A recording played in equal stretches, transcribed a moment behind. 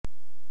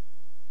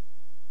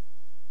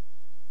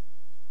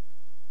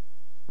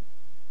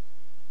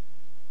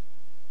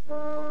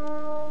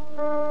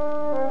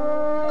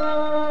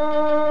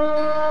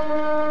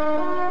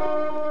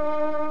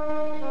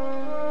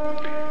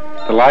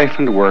life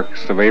and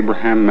works of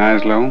Abraham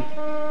Maslow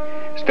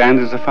stand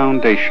as a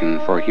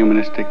foundation for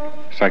humanistic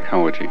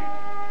psychology.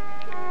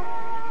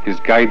 His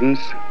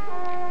guidance,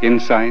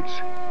 insights,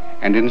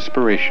 and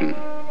inspiration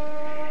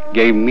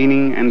gave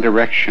meaning and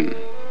direction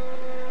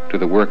to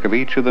the work of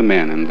each of the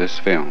men in this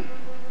film.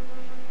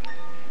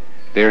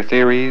 Their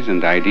theories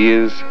and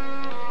ideas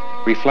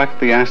reflect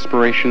the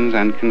aspirations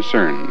and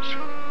concerns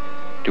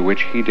to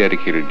which he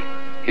dedicated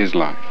his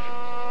life.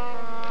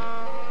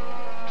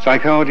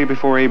 Psychology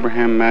before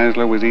Abraham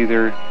Maslow was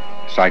either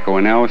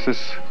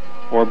psychoanalysis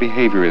or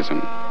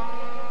behaviorism.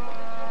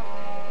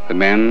 The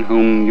men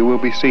whom you will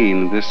be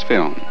seeing in this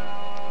film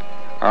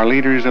are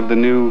leaders of the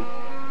new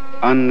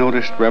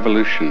unnoticed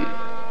revolution,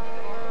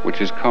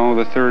 which is called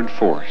the third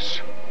force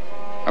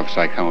of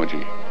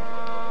psychology.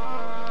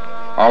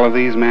 All of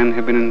these men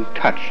have been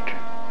touched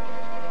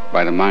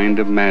by the mind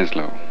of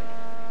Maslow,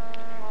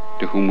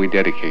 to whom we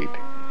dedicate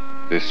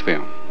this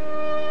film.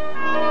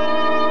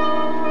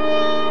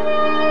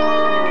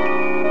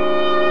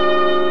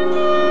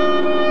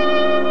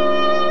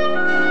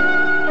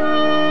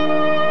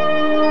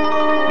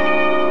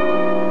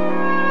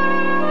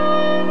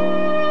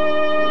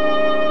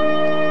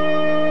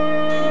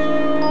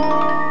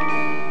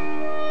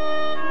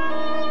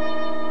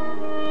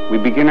 We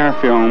begin our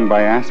film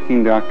by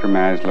asking Dr.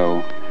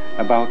 Maslow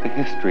about the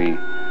history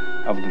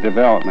of the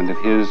development of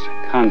his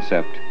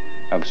concept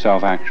of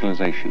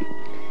self-actualization.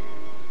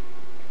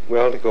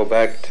 Well, to go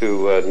back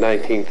to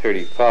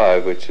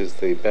 1935, which is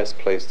the best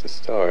place to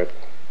start,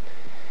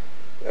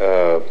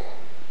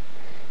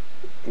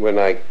 when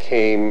I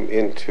came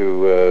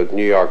into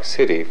New York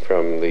City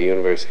from the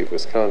University of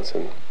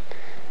Wisconsin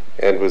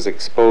and was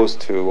exposed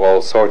to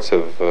all sorts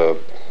of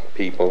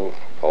people,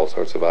 all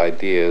sorts of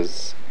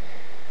ideas,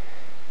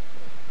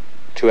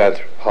 to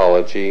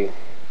anthropology,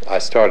 I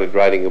started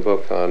writing a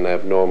book on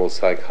abnormal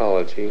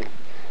psychology,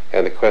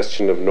 and the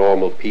question of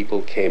normal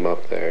people came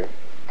up there.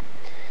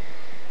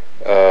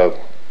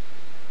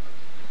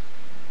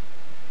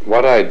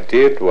 What I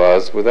did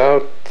was,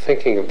 without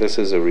thinking of this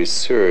as a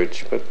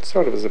research, but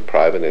sort of as a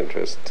private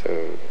interest,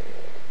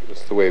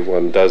 it's the way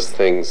one does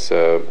things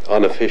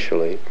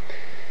unofficially,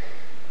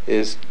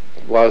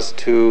 was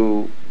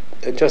to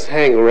just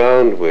hang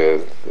around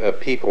with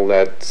people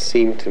that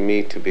seemed to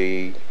me to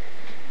be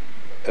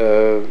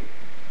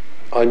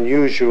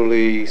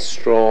unusually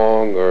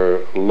strong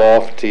or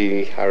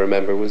lofty, I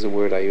remember was a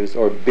word I used,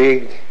 or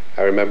big,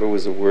 I remember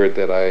was a word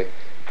that I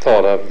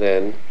thought of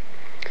then.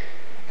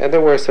 And there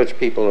were such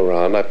people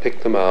around. I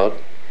picked them out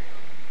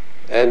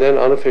and then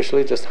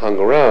unofficially just hung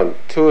around.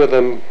 Two of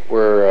them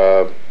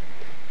were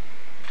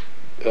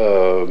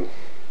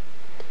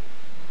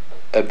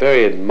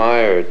very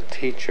admired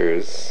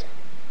teachers,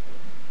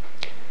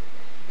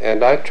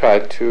 and I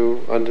tried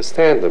to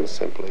understand them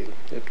simply.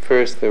 At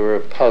first they were a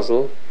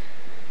puzzle.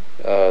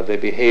 They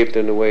behaved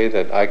in a way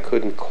that I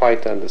couldn't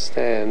quite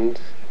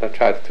understand. I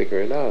tried to figure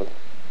it out.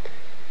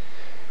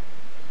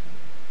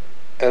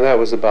 And that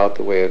was about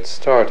the way it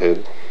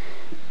started.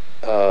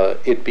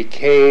 It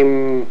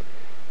became,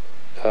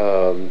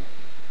 you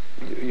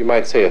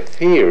might say, a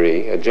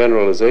theory, a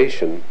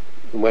generalization,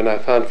 when I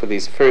found for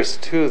these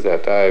first two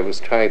that I was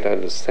trying to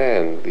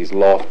understand, these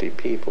lofty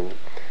people,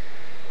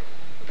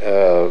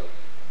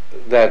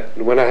 that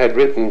when I had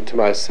written to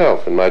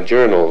myself in my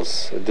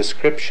journals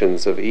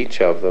descriptions of each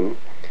of them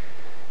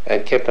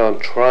and kept on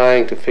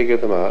trying to figure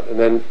them out, and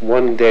then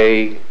one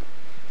day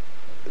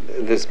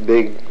this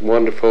big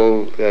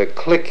wonderful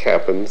click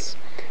happens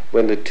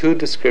when the two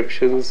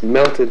descriptions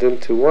melted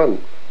into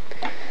one,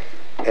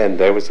 and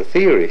there was a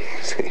theory.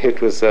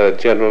 It was a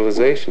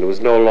generalization. It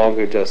was no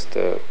longer just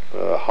a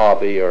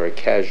hobby or a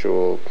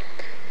casual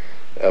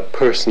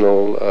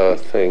personal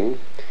thing.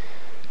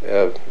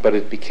 But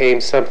it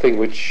became something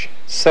which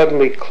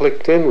suddenly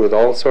clicked in with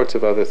all sorts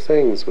of other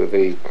things, with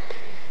the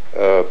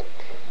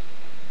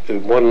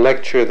one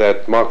lecture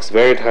that Max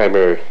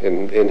Wertheimer,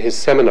 in his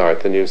seminar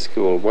at the New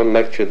School, one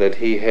lecture that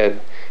he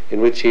had, in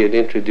which he had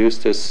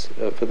introduced us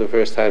for the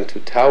first time to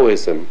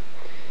Taoism,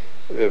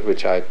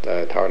 which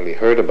I'd hardly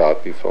heard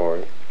about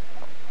before.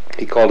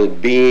 He called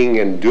it Being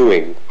and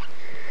Doing,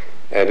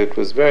 and it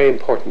was very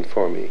important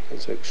for me. It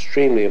was an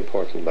extremely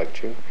important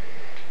lecture.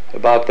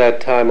 About that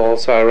time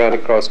also I ran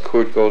across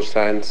Kurt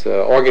Goldstein's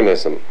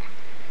Organism,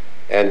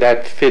 and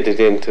that fitted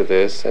into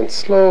this, and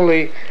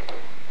slowly,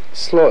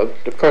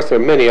 of course there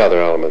are many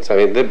other elements, I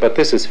mean, but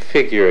this is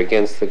figure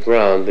against the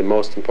ground, the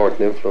most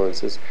important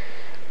influences.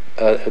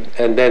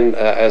 And then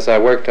as I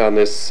worked on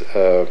this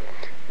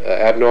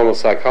abnormal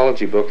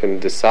psychology book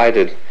and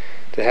decided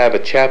to have a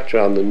chapter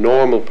on the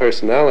normal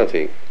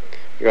personality,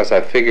 because I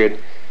figured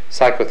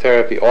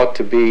psychotherapy ought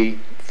to be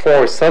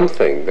for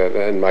something,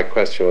 and my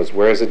question was,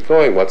 where is it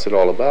going? What's it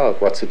all about?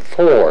 What's it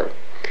for?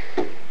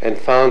 And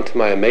found to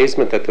my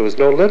amazement that there was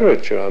no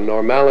literature on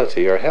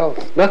normality or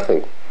health,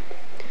 nothing.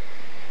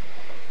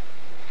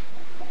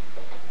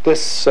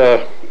 This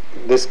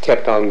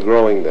kept on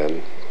growing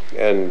then,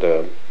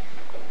 and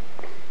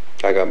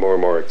I got more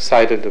and more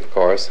excited, of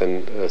course,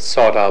 and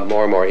sought out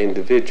more and more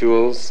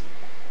individuals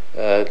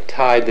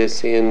tied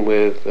this in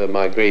with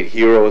my great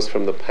heroes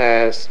from the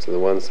past, the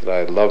ones that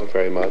I loved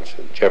very much,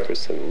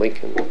 Jefferson,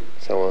 Lincoln, and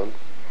so on.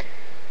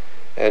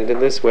 And in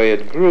this way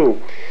it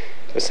grew.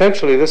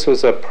 Essentially, this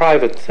was a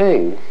private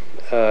thing.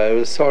 It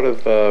was sort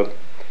of,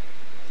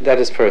 that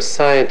is, for a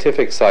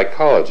scientific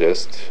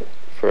psychologist,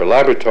 for a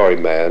laboratory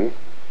man,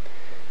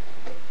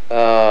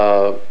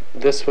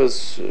 this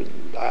was,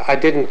 I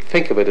didn't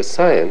think of it as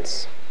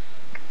science.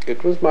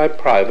 It was my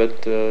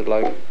private,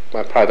 like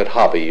my private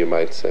hobby, you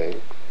might say.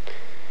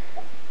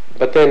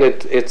 But then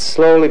it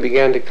slowly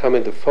began to come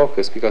into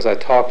focus because I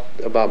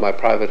talked about my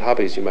private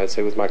hobbies, you might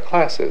say, with my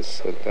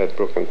classes at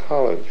Brooklyn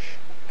College.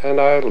 And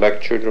I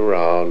lectured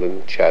around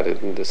and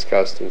chatted and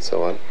discussed and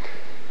so on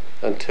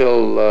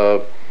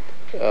until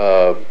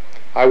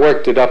I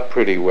worked it up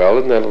pretty well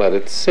and then let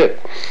it sit.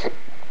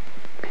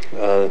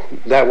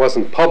 That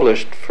wasn't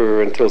published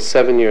until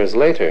 7 years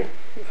later,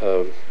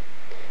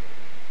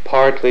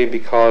 partly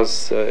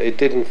because it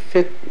didn't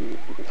fit.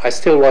 I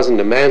still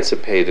wasn't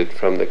emancipated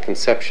from the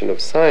conception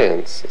of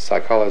science,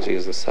 psychology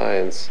as a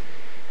science,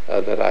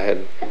 that I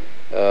had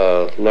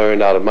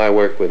learned out of my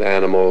work with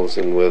animals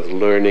and with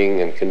learning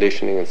and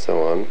conditioning and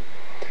so on.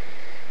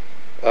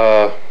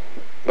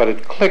 But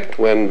it clicked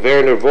when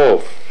Werner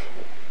Wolf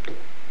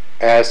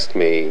asked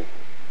me,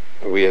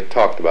 we had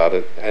talked about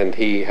it, and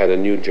he had a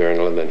new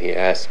journal, and then he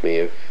asked me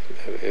if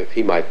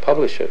he might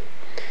publish it.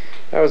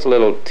 I was a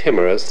little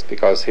timorous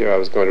because here I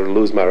was going to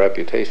lose my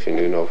reputation,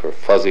 you know, for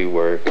fuzzy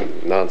work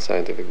and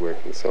non-scientific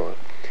work and so on.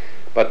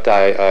 But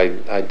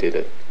I did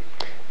it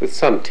with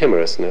some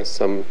timorousness,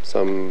 some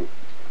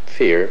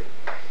fear,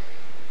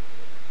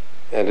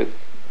 and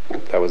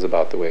that was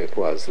about the way it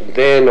was.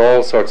 Then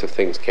all sorts of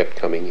things kept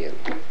coming in.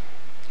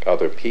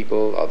 Other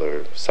people,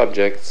 other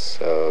subjects,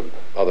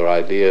 other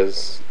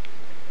ideas.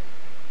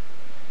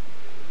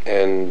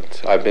 And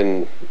I've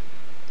been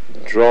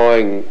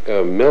drawing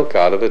milk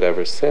out of it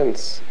ever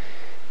since.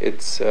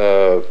 It's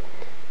what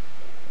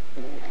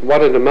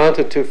it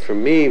amounted to for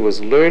me was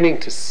learning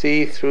to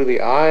see through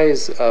the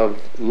eyes of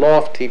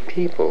lofty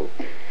people.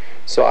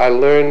 So I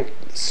learned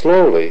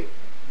slowly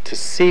to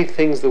see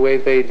things the way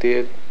they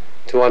did,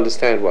 to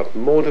understand what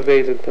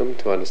motivated them,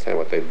 to understand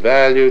what they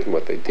valued and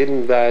what they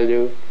didn't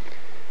value,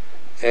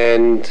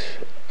 and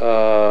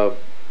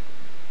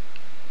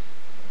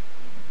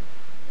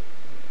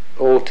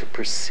to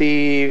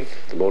perceive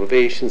the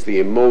motivations, the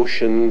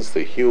emotions,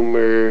 the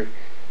humor,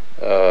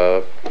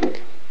 on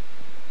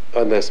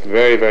this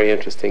very, very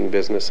interesting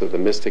business of the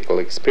mystical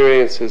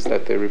experiences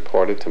that they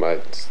reported, to my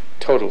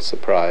total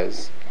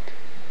surprise.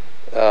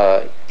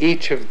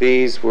 Each of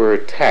these were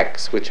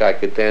tacks which I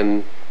could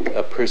then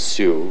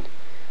pursue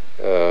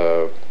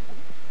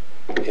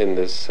in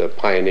this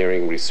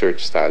pioneering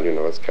research style, you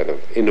know, it's kind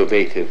of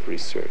innovative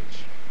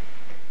research.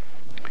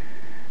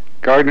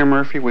 Gardner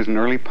Murphy was an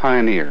early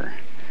pioneer,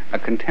 a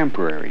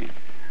contemporary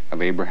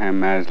of Abraham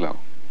Maslow.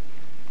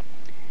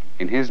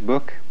 In his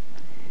book,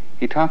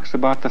 he talks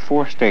about the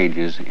 4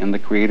 stages in the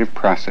creative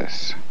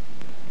process: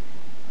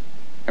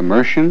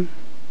 immersion,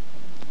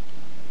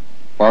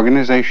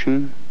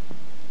 organization,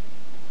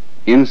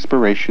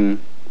 inspiration,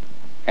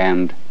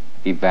 and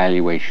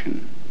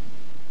evaluation.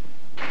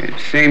 It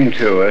seemed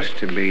to us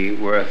to be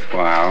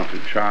worthwhile to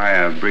try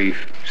a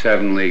brief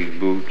 7-league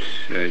boots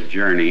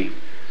journey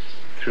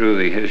through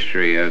the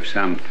history of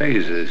some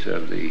phases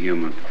of the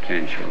human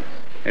potential.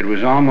 It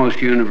was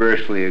almost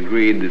universally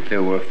agreed that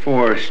there were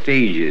 4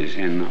 stages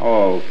in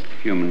all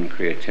human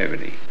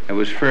creativity. It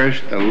was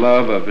first the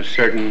love of a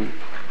certain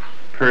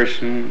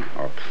person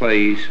or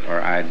place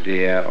or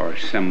idea or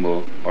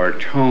symbol or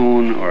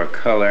tone or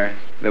color.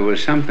 There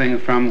was something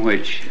from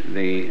which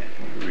the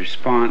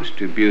response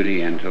to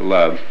beauty and to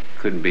love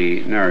could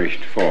be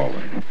nourished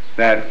forward.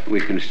 That we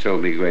can still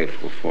be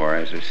grateful for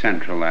as a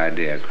central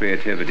idea.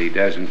 Creativity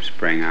doesn't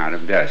spring out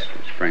of dust,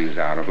 it springs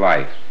out of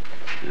life.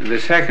 The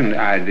second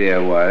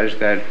idea was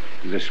that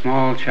the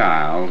small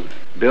child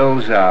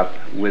builds up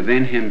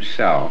within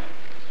himself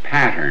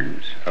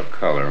patterns of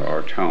color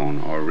or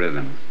tone or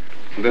rhythm.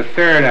 The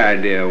third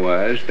idea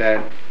was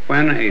that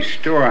when a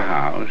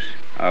storehouse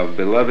of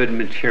beloved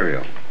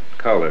material,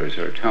 colors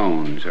or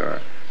tones or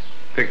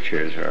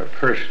pictures or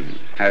persons,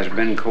 has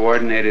been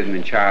coordinated in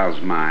the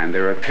child's mind,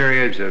 there are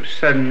periods of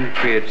sudden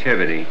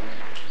creativity,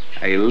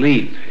 a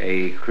leap,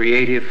 a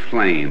creative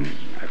flame,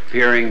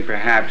 appearing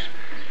perhaps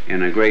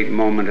in a great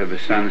moment of the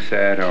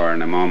sunset or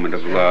in a moment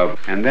of love.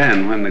 And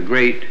then when the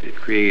great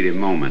creative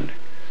moment,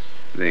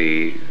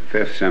 the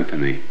Fifth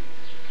Symphony,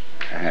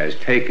 has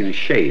taken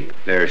shape,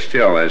 there's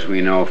still, as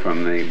we know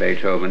from the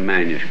Beethoven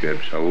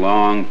manuscripts, a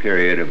long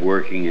period of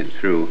working it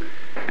through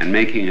and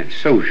making it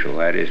social,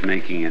 that is,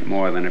 making it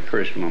more than a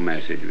personal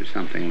message, but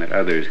something that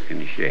others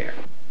can share.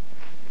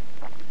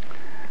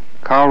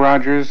 Carl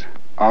Rogers,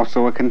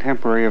 also a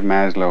contemporary of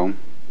Maslow,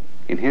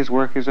 in his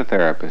work as a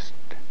therapist,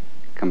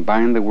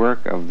 combined the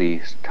work of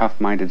the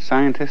tough-minded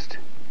scientist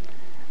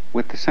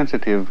with the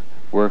sensitive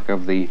work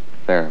of the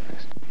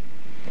therapist.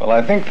 Well,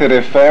 I think that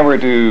if I were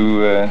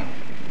to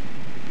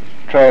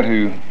try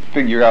to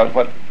figure out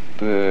what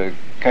the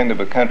kind of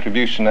a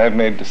contribution I've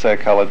made to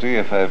psychology,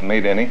 if I've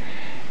made any.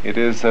 It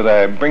is that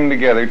I bring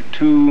together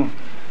two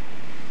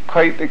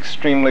quite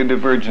extremely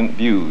divergent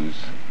views.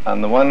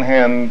 On the one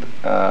hand,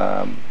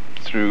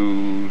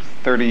 through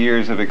 30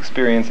 years of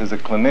experience as a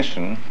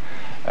clinician,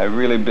 I've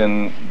really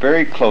been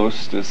very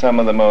close to some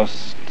of the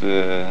most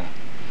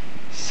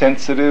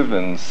sensitive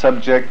and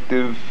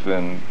subjective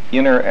and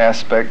inner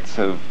aspects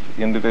of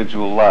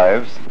individual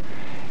lives.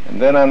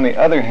 And then on the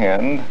other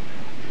hand,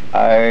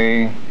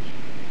 I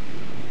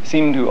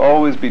seem to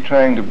always be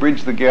trying to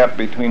bridge the gap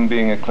between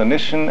being a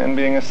clinician and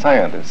being a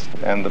scientist.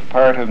 And the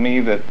part of me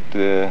that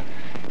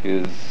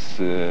is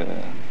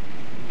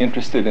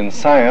interested in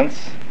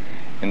science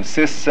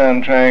insists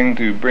on trying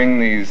to bring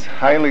these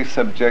highly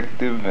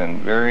subjective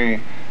and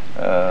very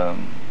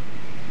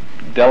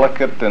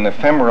delicate and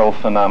ephemeral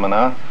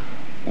phenomena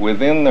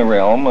within the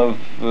realm of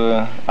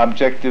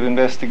objective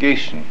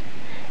investigation.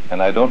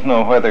 And I don't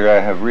know whether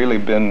I have really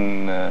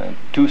been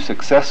too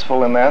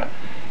successful in that,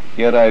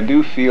 yet I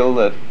do feel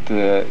that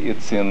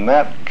it's in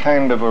that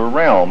kind of a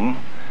realm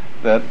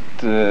that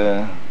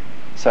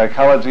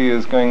psychology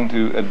is going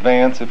to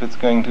advance, if it's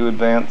going to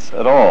advance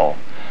at all.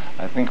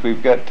 I think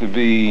we've got to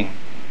be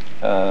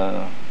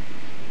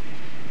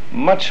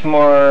much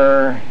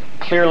more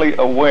clearly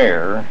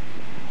aware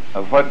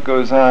of what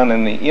goes on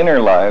in the inner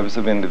lives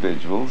of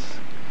individuals,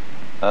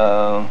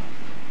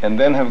 and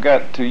then have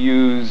got to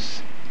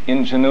use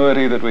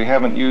ingenuity that we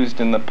haven't used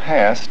in the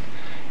past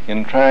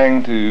in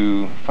trying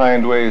to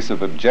find ways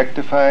of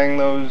objectifying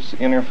those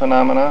inner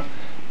phenomena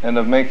and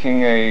of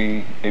making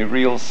a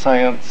real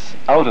science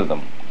out of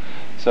them.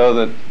 So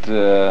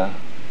that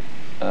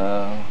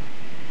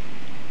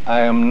I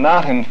am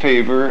not in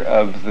favor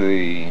of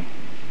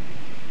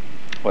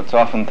what's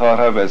often thought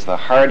of as the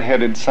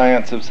hard-headed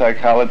science of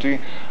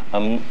psychology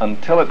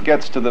until it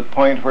gets to the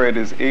point where it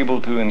is able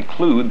to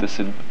include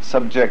the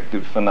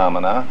subjective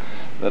phenomena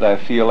that I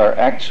feel are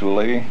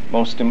actually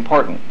most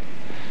important.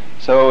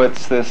 So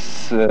it's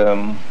this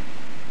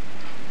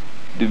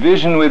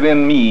division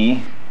within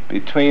me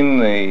between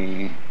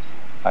the,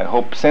 I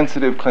hope,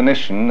 sensitive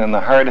clinician and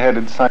the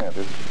hard-headed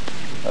scientist.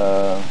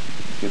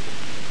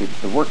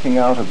 It's the working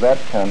out of that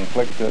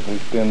conflict that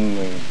has been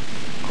the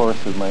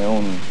course of my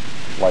own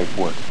life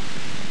work.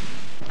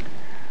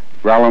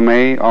 Rollo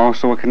May,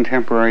 also a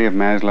contemporary of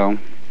Maslow,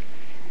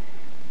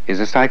 is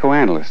a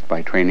psychoanalyst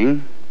by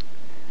training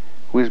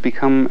who has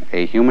become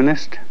a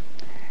humanist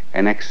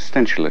and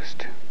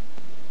existentialist.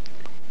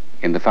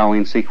 In the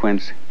following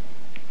sequence,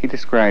 he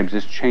describes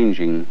his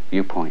changing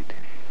viewpoint.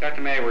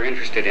 Dr. May, we're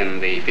interested in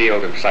the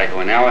field of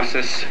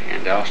psychoanalysis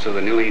and also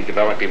the newly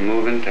developing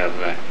movement of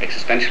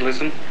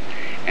existentialism.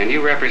 And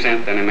you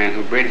represent then a man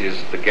who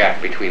bridges the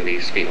gap between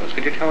these fields.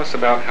 Could you tell us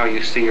about how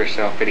you see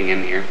yourself fitting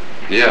in here?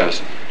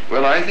 Yes.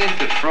 Well, I think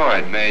that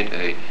Freud made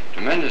a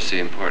tremendously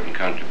important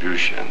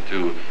contribution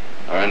to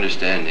our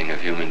understanding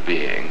of human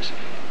beings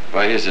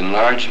by his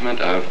enlargement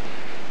of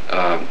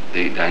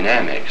the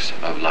dynamics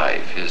of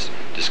life. His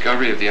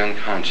discovery of the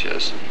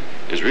unconscious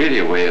is really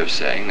a way of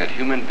saying that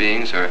human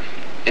beings are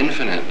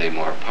infinitely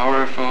more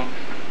powerful,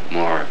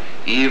 more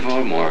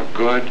evil, more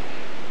good,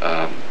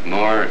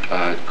 more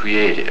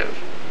creative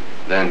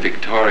than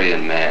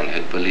Victorian man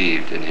had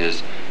believed in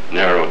his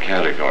narrow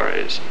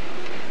categories.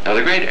 Now,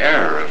 the great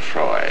error of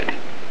Freud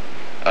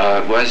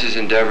was his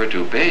endeavor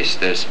to base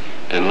this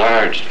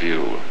enlarged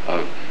view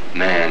of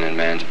man and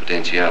man's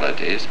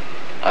potentialities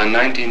on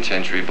 19th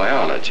century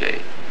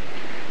biology.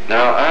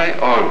 Now, I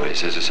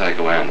always, as a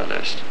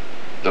psychoanalyst,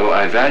 though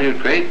I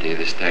valued greatly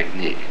this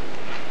technique,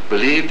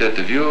 believed that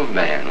the view of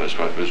man was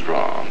what was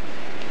wrong,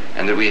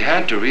 and that we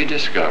had to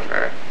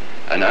rediscover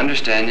an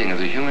understanding of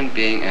the human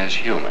being as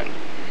human,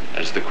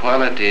 as the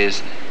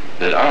qualities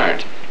that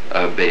aren't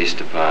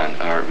based upon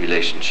our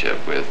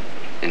relationship with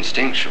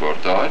instinctual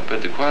thought,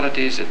 but the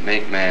qualities that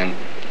make man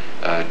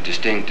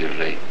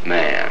distinctively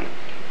man.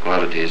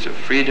 Qualities of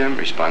freedom,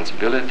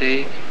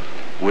 responsibility,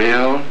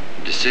 will,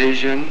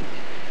 decision,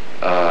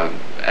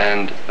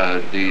 and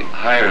the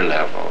higher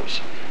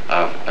levels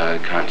of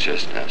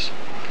consciousness.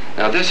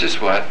 Now, this is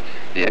what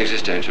the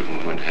existential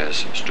movement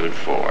has stood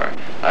for.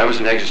 I was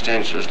an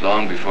existentialist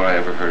long before I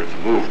ever heard of the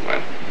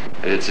movement.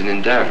 It's an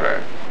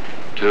endeavor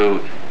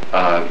to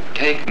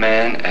take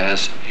man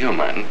as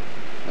human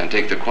and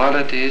take the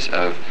qualities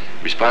of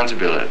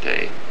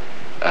responsibility,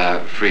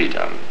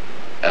 freedom,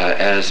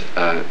 as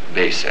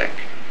basic.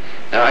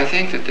 Now, I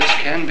think that this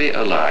can be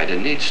allied,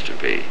 and needs to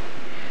be,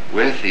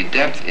 with the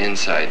depth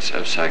insights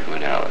of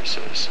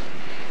psychoanalysis.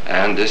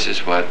 And this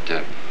is what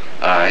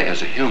I,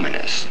 as a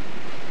humanist,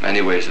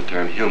 many ways the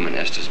term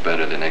humanist is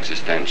better than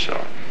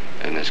existential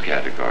in this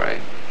category,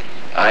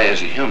 I,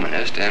 as a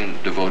humanist,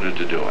 am devoted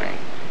to doing.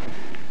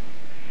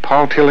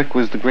 Paul Tillich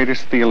was the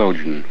greatest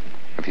theologian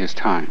of his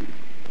time.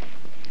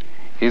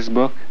 His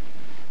book,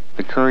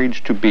 The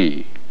Courage to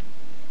Be,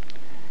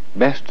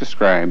 best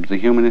describes the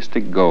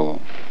humanistic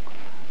goal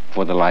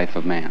for the life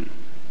of man.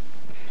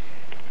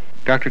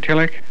 Dr.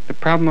 Tillich, the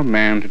problem of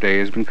man today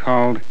has been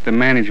called the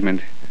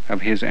management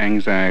of his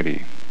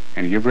anxiety,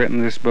 and you've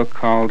written this book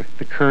called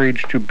The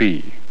Courage to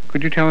Be.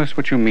 Could you tell us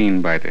what you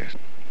mean by this?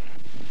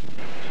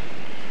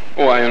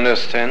 Oh, I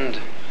understand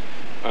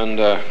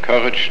under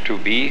courage to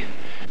be,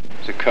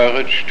 the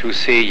courage to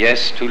say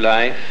yes to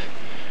life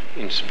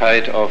in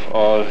spite of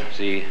all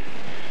the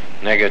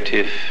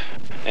negative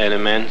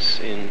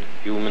elements in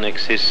human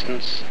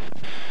existence,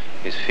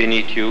 his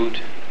finitude,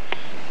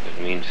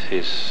 that means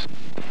his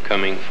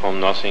coming from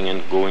nothing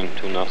and going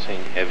to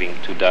nothing, having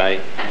to die,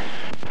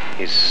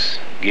 his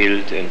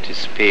guilt and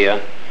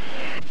despair,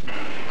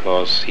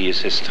 because he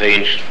is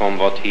estranged from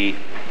what he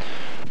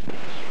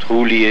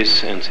truly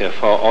is and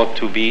therefore ought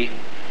to be,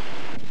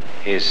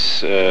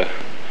 his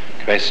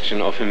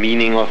question of the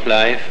meaning of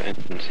life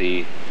and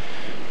the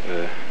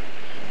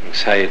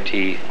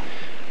anxiety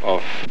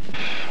of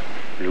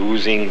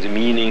losing the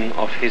meaning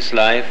of his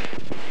life.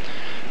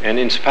 And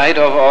in spite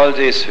of all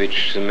this,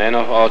 which the man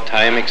of our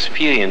time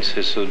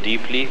experiences so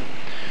deeply,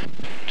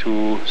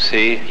 to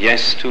say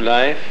yes to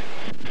life,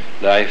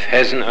 life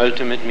has an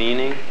ultimate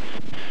meaning,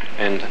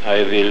 and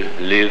I will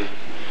live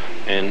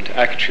and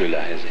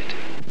actualize it.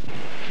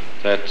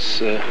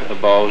 That's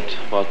about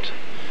what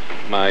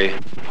my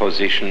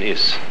position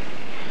is.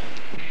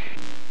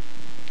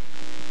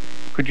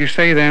 Could you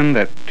say then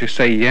that to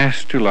say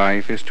yes to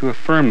life is to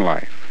affirm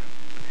life?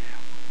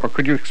 Or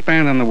could you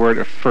expand on the word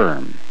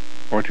affirm,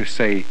 or to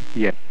say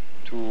yes?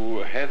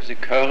 To have the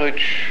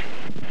courage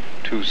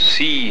to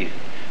see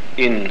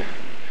in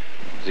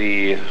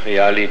the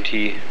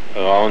reality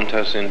around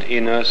us and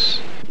in us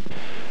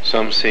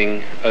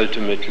something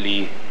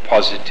ultimately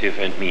positive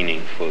and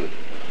meaningful,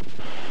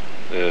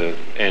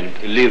 and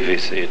live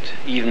with it,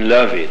 even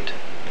love it.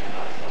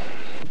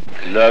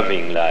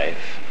 Loving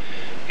life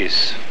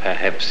is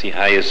perhaps the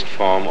highest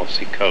form of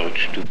the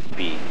courage to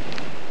be.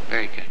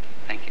 Very good.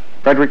 Thank you.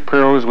 Frederick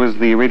Perls was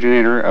the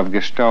originator of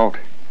Gestalt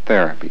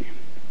therapy.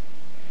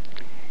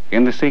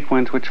 In the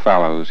sequence which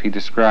follows, he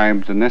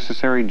describes the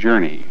necessary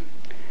journey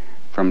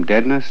from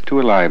deadness to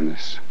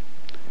aliveness,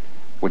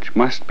 which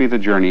must be the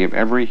journey of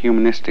every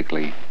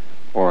humanistically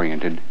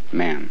oriented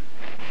man.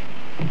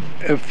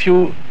 A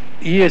few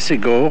years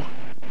ago,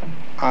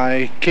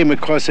 I came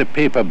across a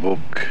paper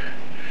book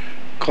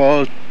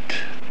called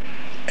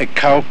 "A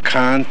Cow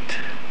Can't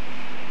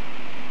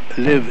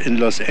Live in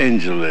Los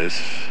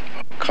Angeles,"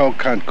 "Cow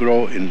Can't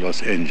Grow in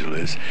Los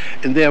Angeles."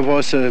 And there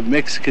was a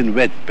Mexican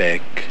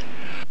wetback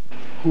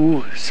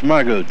who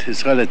smuggled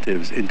his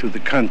relatives into the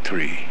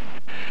country.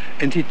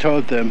 And he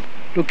told them,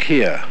 look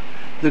here,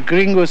 the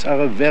gringos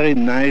are a very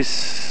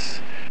nice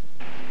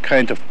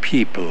kind of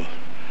people,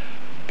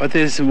 but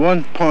there's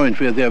one point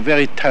where they're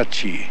very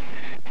touchy.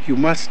 You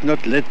must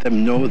not let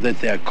them know that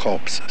they are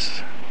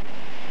corpses.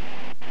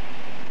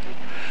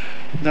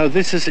 Now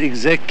this is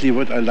exactly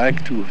what I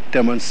like to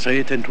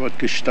demonstrate and what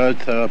Gestalt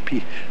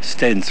therapy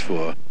stands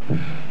for.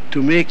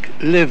 To make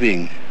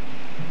living,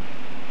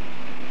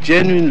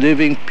 genuine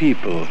living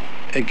people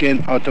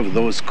again out of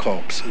those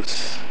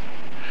corpses.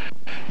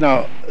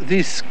 Now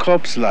this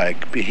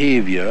corpse-like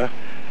behavior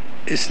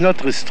is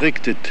not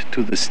restricted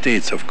to the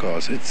states, of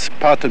course. It's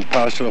part and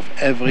parcel of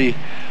every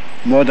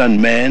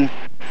modern man,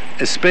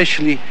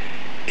 especially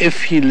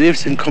if he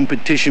lives in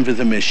competition with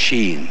a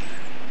machine.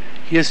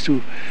 He has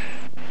to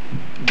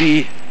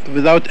be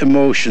without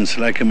emotions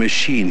like a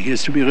machine. He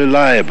has to be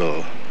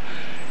reliable,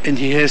 and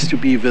he has to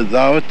be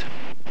without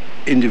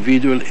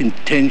individual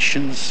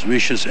intentions,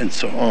 wishes, and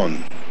so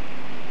on.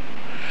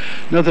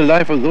 Now the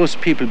life of those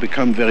people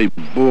become very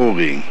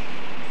boring,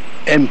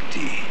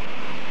 empty,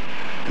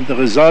 and the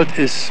result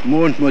is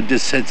more and more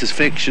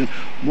dissatisfaction,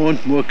 more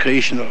and more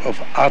creation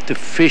of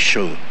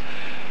artificial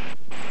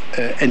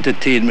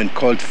entertainment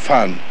called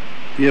fun.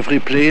 We have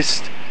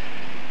replaced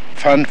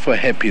fun for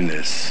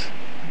happiness.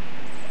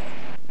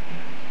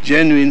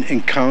 Genuine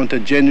encounter,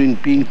 genuine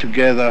being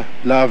together,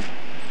 love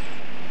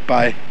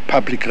by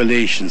public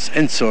relations,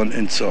 and so on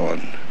and so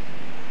on.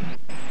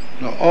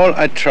 Now all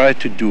I try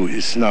to do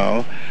is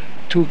now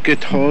to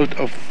get hold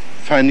of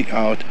finding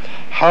out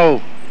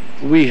how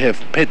we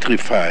have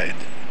petrified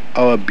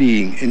our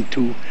being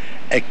into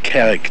a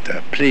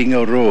character, playing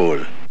a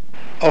role,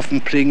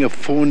 often playing a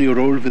phony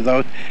role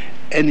without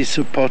any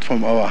support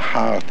from our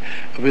heart,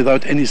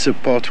 without any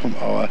support from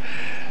our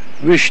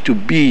wish to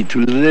be, to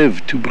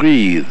live, to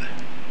breathe.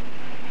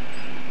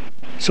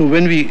 So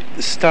when we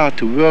start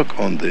to work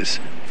on this,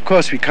 of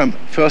course we come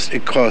first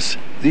across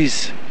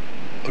these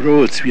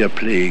roles we are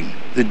playing,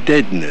 the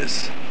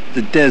deadness,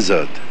 the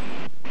desert.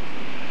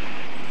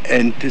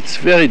 And it's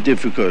very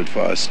difficult for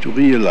us to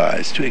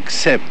realize, to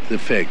accept the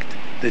fact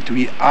that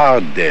we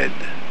are dead,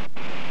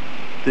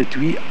 that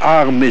we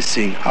are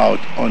missing out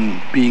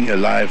on being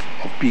alive,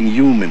 of being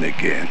human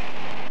again.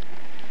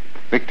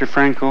 Viktor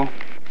Frankl,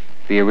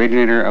 the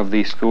originator of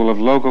the school of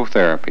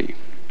logotherapy,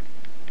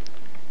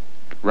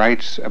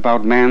 writes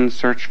about man's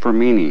search for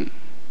meaning,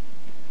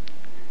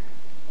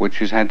 which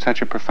has had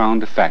such a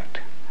profound effect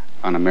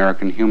on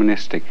American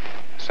humanistic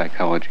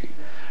psychology.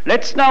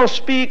 Let's now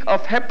speak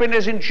of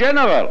happiness in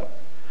general.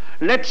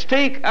 Let's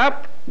take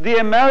up the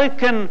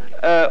American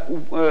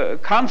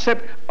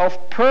concept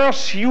of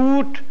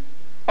pursuit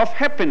of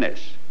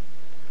happiness.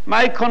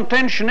 My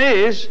contention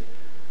is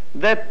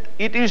that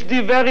it is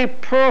the very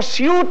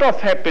pursuit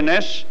of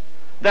happiness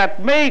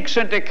that makes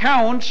and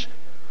accounts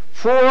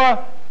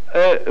for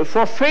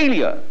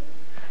failure.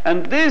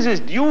 And this is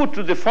due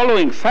to the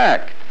following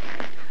fact.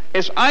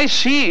 As I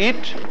see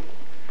it,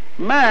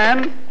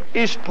 man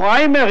is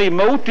primarily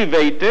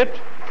motivated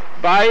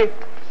by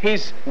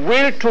his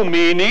will to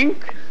meaning,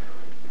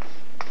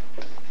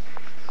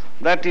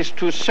 that is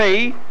to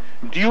say,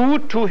 due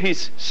to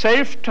his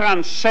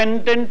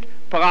self-transcendent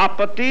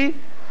property,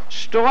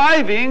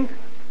 striving,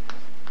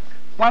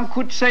 one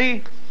could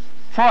say,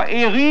 for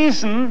a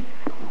reason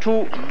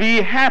to be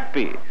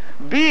happy,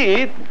 be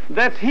it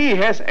that he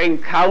has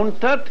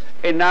encountered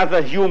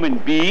another human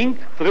being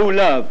through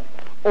love,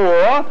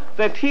 or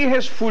that he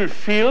has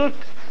fulfilled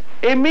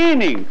a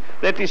meaning,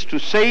 that is to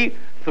say,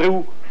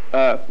 through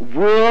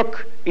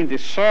work in the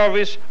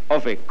service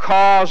of a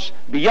cause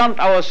beyond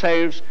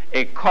ourselves,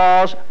 a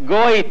cause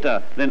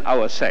greater than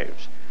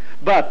ourselves.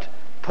 But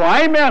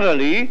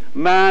primarily,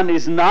 man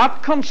is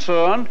not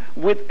concerned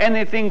with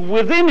anything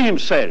within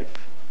himself,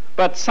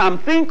 but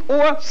something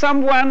or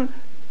someone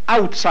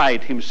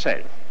outside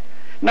himself.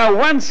 Now,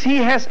 once he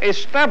has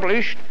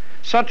established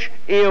such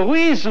a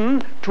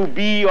reason to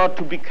be or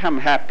to become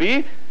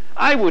happy,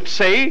 I would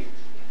say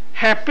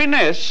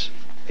happiness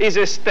is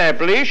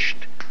established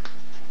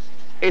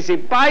as a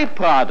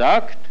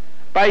byproduct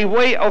by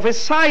way of a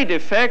side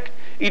effect.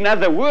 In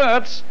other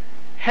words,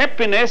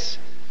 happiness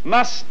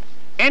must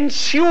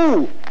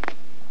ensue.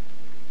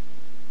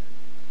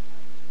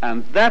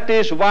 And that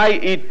is why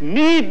it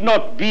need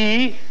not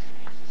be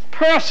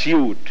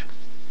pursued.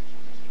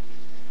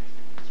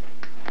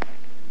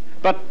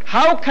 But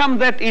how come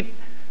that it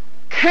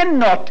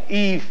cannot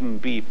even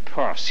be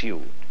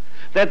pursued?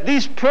 That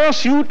this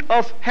pursuit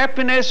of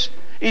happiness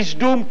is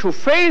doomed to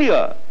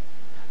failure?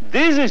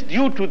 This is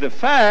due to the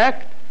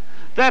fact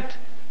that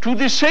to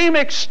the same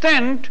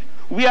extent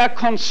we are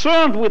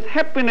concerned with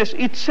happiness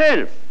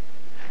itself,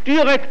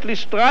 directly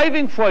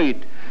striving for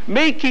it,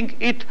 making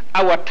it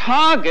our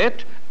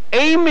target,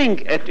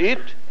 aiming at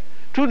it,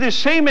 to the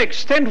same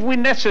extent we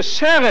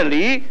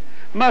necessarily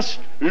must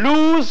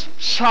lose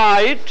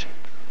sight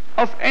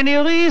of any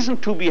reason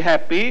to be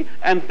happy,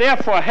 and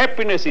therefore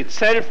happiness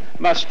itself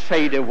must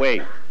fade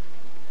away.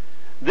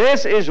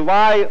 This is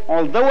why,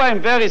 although I'm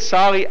very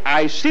sorry,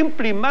 I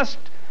simply must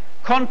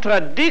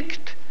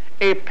contradict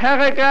a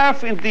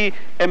paragraph in the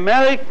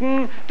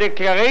American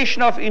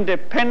Declaration of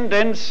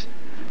Independence,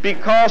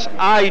 because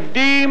I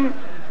deem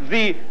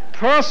the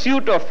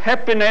pursuit of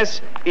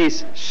happiness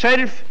is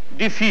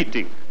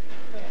self-defeating.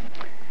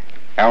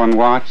 Alan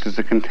Watts is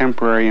a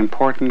contemporary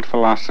important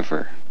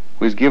philosopher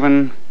who has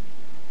given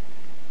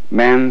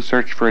man's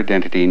search for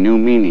identity new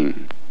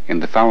meaning. In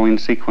the following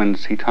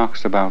sequence, he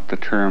talks about the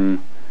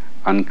term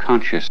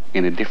unconscious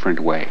in a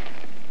different way.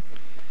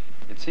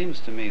 It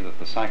seems to me that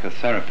the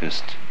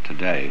psychotherapist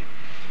today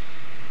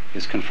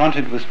is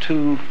confronted with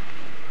two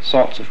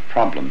sorts of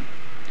problem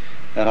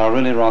that are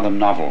really rather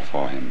novel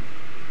for him.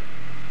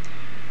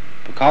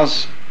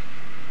 Because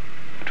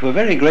to a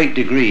very great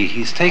degree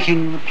he's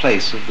taking the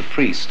place of the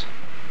priest.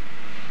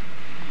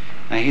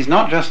 Now, he's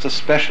not just a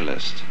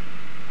specialist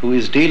who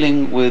is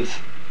dealing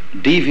with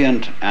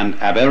deviant and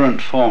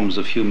aberrant forms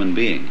of human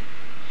being.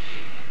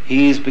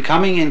 He is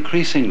becoming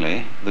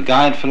increasingly the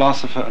guide,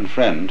 philosopher, and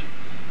friend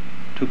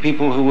to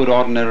people who would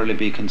ordinarily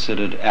be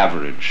considered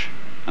average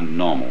and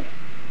normal.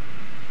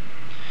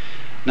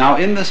 Now,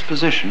 in this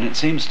position, it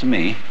seems to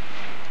me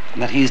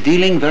that he's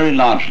dealing very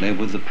largely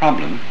with the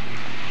problem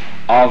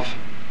of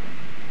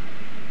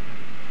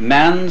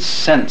man's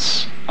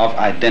sense of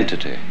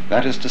identity.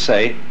 That is to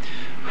say,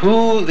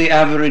 who the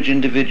average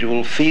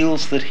individual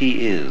feels that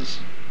he is,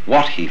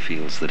 what he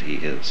feels that he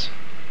is.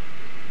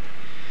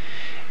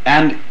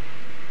 And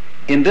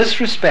in this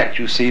respect,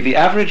 you see, the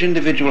average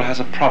individual has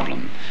a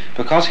problem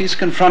because he's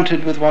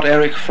confronted with what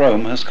Erich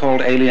Fromm has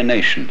called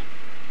alienation.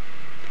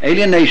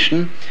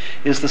 Alienation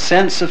is the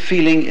sense of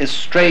feeling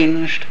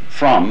estranged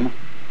from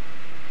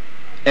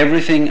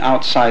everything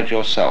outside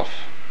yourself.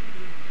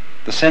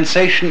 The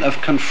sensation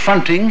of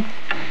confronting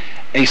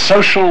a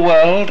social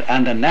world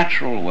and a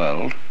natural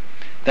world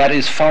that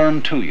is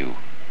foreign to you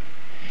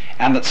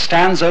and that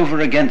stands over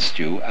against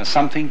you as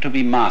something to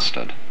be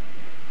mastered.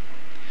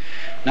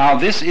 Now,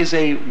 this is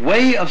a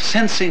way of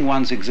sensing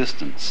one's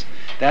existence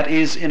that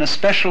is in a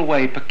special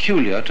way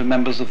peculiar to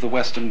members of the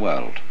Western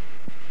world.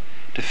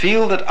 To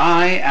feel that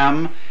I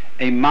am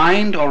a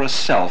mind or a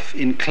self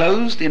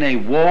enclosed in a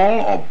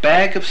wall or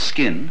bag of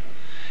skin,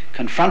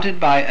 confronted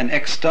by an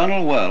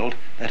external world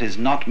that is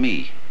not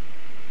me.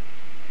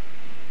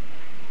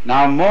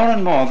 Now, more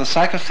and more the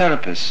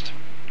psychotherapist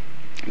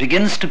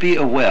begins to be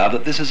aware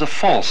that this is a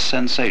false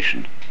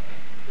sensation,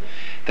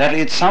 that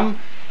it's some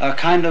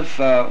kind of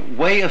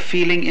way of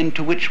feeling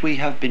into which we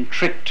have been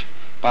tricked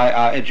by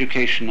our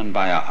education and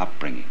by our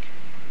upbringing.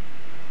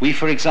 We,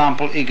 for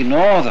example,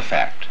 ignore the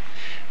fact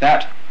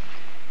that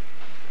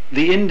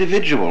the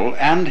individual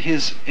and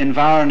his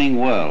environing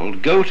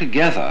world go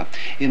together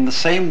in the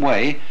same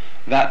way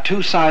that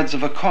two sides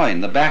of a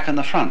coin, the back and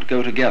the front,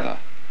 go together.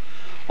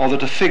 or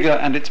that a figure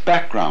and its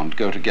background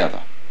go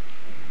together.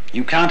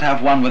 You can't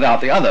have one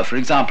without the other. For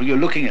example, you're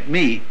looking at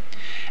me,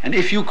 and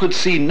if you could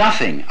see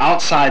nothing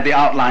outside the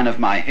outline of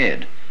my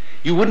head,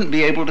 you wouldn't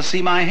be able to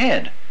see my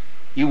head.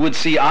 You would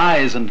see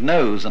eyes and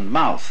nose and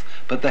mouth,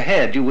 but the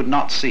head you would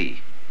not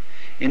see.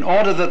 In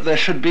order that there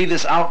should be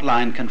this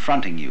outline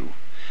confronting you,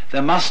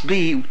 there must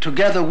be,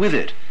 together with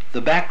it,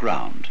 the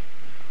background,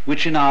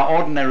 which in our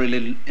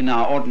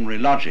ordinary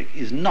logic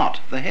is not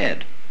the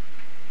head.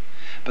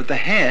 But the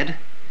head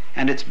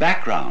and its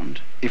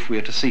background, if we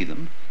are to see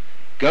them,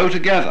 go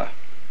together.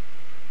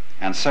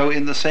 And so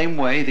in the same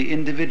way, the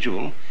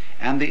individual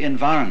and the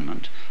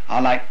environment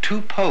are like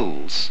two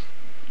poles,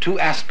 two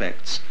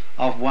aspects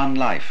of one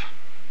life.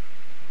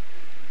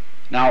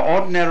 Now,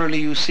 ordinarily,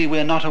 you see,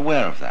 we're not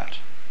aware of that.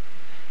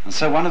 And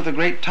so one of the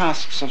great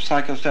tasks of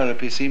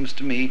psychotherapy seems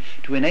to me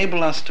to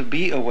enable us to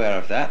be aware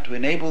of that, to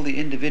enable the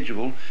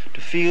individual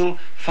to feel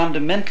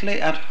fundamentally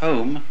at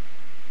home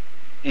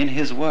in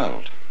his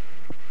world.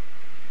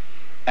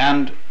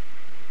 And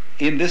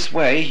in this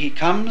way, he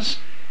comes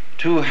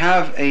to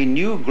have a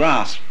new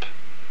grasp,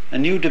 a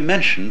new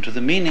dimension to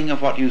the meaning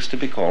of what used to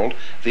be called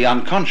the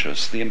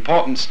unconscious, the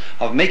importance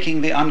of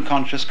making the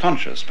unconscious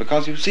conscious.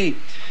 Because you see,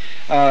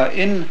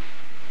 in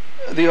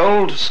the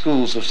old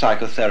schools of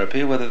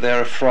psychotherapy, whether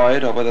they're of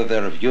Freud or whether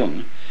they're of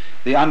Jung,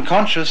 the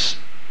unconscious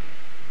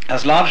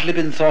has largely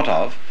been thought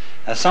of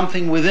as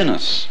something within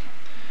us,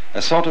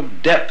 a sort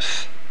of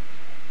depth.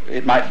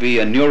 It might be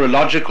a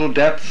neurological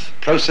depth,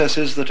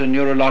 processes that are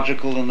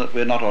neurological and that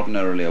we're not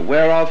ordinarily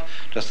aware of,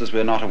 just as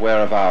we're not aware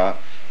of our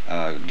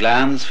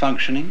glands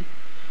functioning,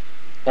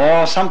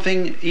 or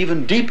something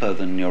even deeper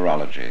than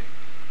neurology,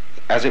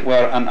 as it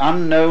were an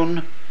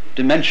unknown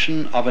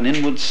dimension of an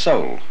inward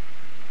soul.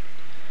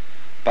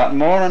 But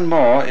more and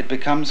more it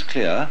becomes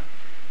clear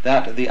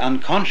that the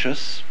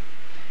unconscious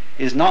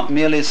is not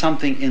merely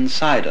something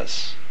inside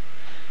us,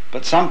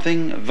 but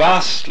something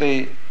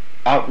vastly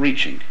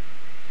outreaching,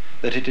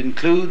 that it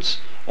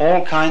includes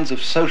all kinds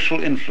of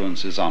social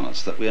influences on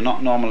us that we are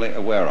not normally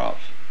aware of,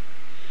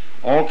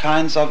 all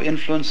kinds of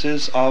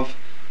influences of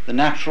the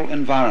natural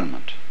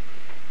environment.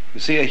 You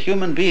see, a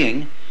human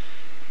being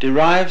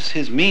derives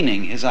his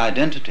meaning, his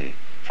identity,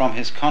 from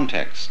his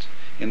context,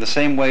 in the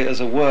same way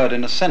as a word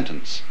in a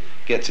sentence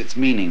gets its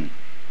meaning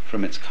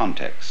from its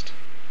context.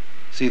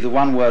 See, the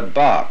one word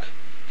bark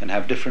can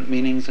have different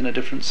meanings in a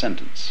different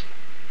sentence.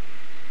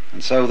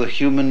 And so the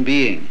human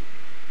being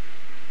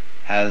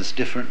has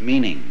different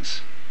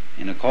meanings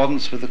in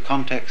accordance with the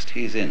context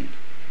he's in.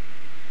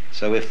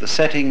 So if the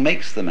setting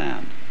makes the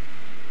man,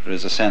 there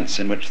is a sense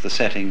in which the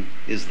setting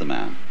is the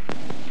man.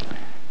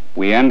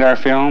 We end our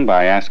film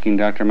by asking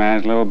Dr.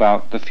 Maslow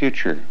about the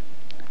future,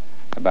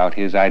 about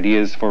his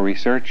ideas for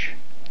research,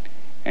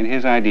 and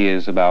his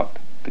ideas about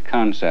the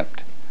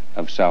concept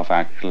of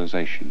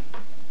self-actualization.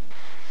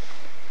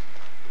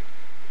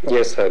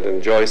 Yes, I'd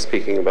enjoy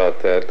speaking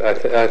about that.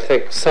 I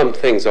think some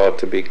things ought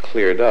to be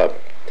cleared up.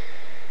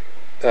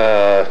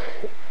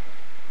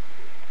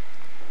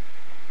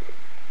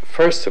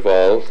 First of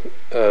all,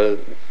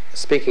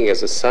 speaking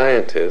as a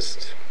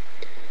scientist,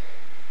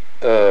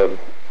 and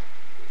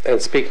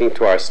speaking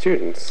to our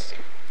students,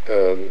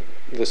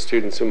 the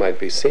students who might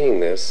be seeing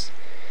this,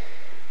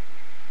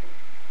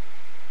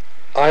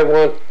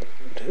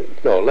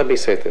 let me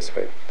say it this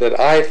way, that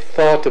I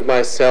thought of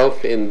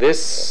myself in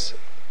this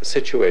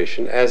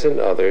situation, as in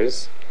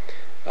others.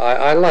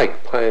 I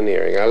like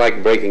pioneering. I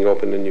like breaking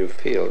open a new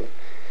field.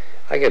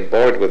 I get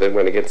bored with it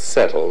when it gets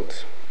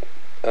settled.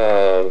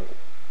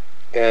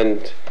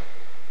 And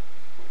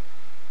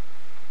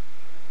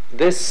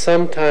this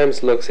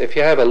sometimes looks, if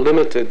you have a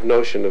limited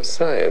notion of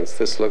science,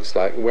 this looks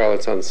like, well,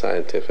 it's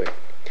unscientific.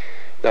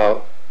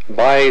 Now,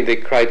 by the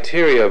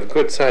criteria of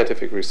good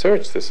scientific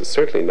research, this is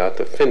certainly not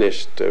the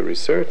finished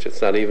research.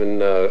 It's not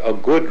even a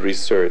good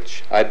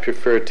research. I'd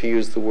prefer to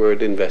use the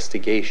word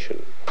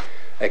investigation,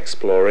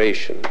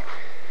 exploration.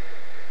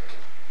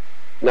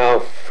 Now,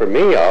 for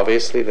me,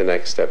 obviously, the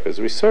next step is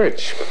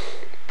research.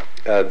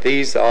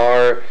 These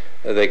are,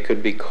 they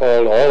could be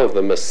called, all of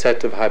them, a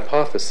set of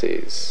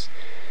hypotheses,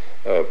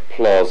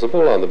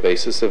 plausible on the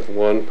basis of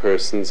one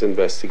person's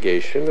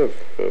investigation of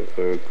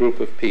a group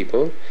of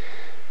people.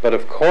 But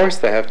of course,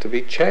 they have to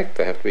be checked.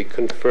 They have to be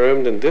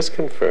confirmed and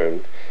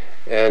disconfirmed.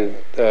 And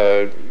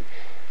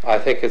I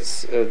think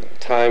it's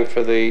time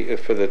for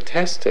the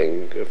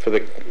testing, for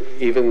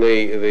even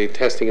the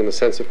testing in the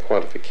sense of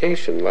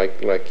quantification,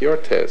 like your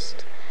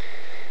test,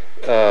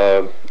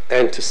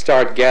 and to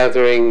start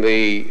gathering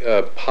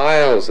the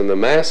piles and the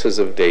masses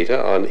of data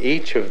on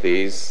each of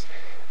these.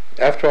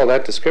 After all,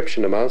 that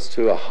description amounts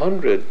to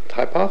 100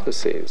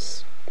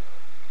 hypotheses,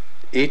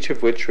 each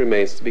of which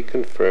remains to be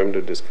confirmed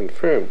or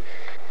disconfirmed.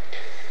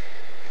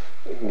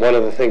 One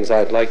of the things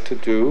I'd like to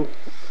do,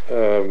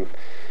 to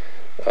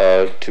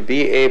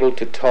be able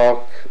to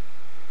talk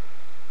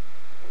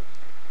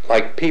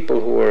like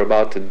people who are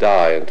about to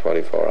die in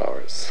 24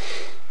 hours,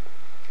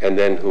 and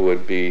then who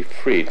would be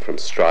freed from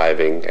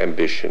striving,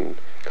 ambition,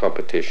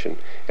 competition,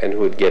 and who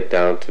would get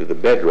down to the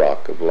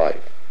bedrock of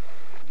life.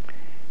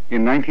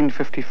 In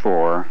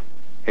 1954,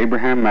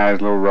 Abraham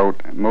Maslow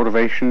wrote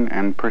Motivation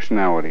and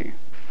Personality,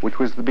 which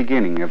was the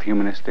beginning of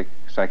humanistic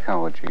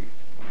psychology.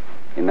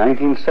 In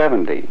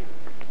 1970,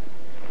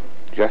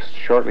 just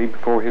shortly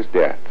before his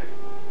death,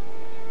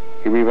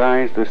 he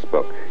revised this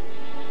book.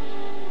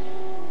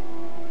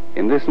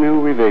 In this new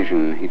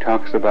revision, he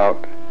talks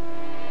about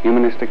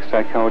humanistic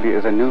psychology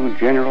as a new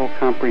general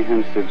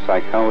comprehensive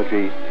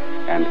psychology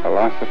and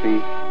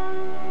philosophy,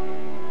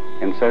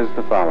 and says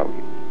the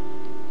following: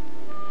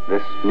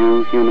 this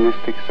new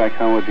humanistic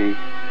psychology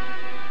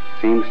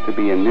seems to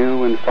be a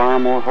new and far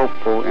more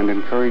hopeful and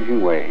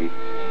encouraging way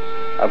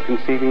of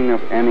conceiving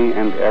of any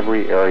and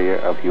every area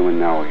of human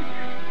knowledge.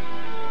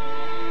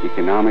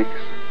 Economics,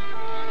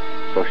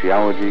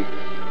 sociology,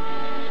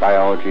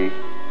 biology,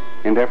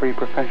 and every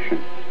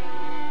profession,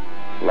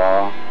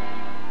 law,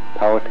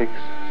 politics,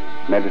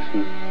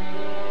 medicine,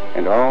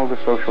 and all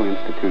the social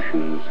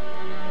institutions,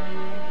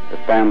 the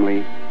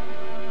family,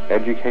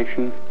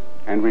 education,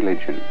 and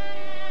religion.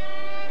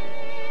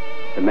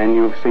 The men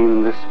you have seen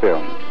in this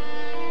film,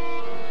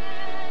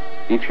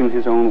 each in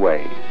his own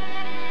way,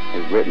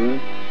 has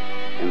written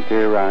and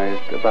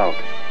theorized about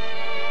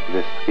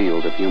this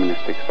field of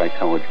humanistic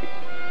psychology.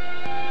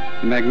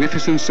 The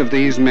magnificence of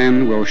these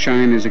men will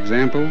shine as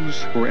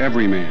examples for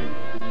every man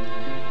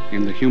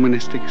in the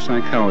humanistic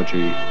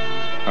psychology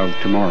of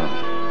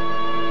tomorrow.